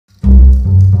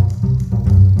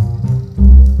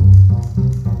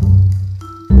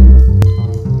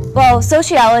Well,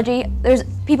 sociology,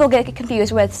 people get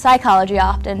confused with psychology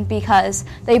often because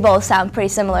they both sound pretty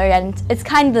similar, and it's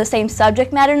kind of the same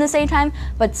subject matter in the same time,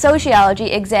 but sociology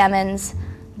examines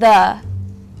the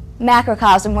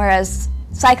macrocosm, whereas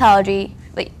psychology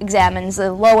examines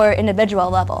the lower individual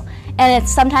level. And it's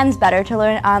sometimes better to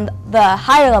learn on the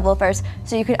higher level first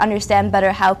so you can understand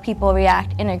better how people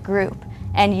react in a group,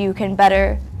 and you can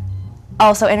better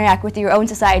also interact with your own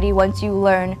society once you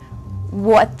learn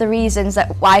what the reasons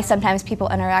why sometimes people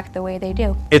interact the way they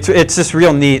do. It's just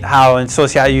real neat how in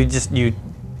sociology you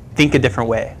think a different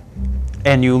way,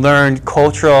 and you learn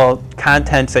cultural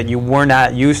contents that you were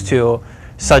not used to,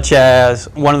 such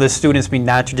as one of the students being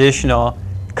non-traditional,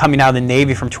 coming out of the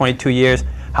Navy from 22 years,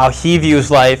 how he views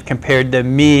life compared to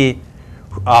me,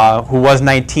 who was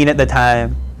 19 at the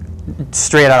time,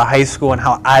 straight out of high school, and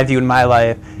how I viewed my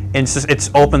life. And it's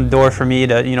opened the door for me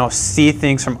to see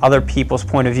things from other people's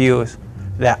point of views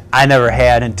that I never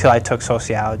had until I took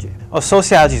sociology. Well,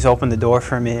 sociology's opened the door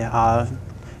for me.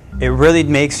 It really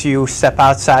makes you step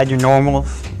outside your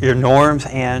norms,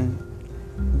 and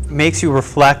makes you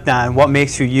reflect on what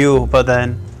makes you you, but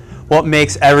then what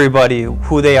makes everybody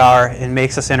who they are and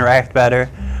makes us interact better.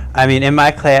 I mean, in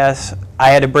my class, I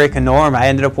had to break a norm. I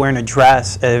ended up wearing a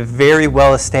dress at a very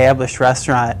well-established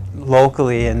restaurant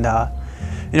locally, and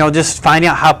just finding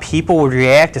out how people would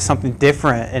react to something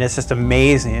different, and it's just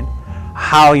amazing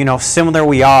how similar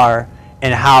we are,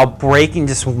 and how breaking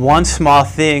just one small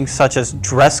thing such as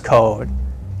dress code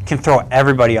can throw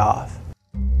everybody off.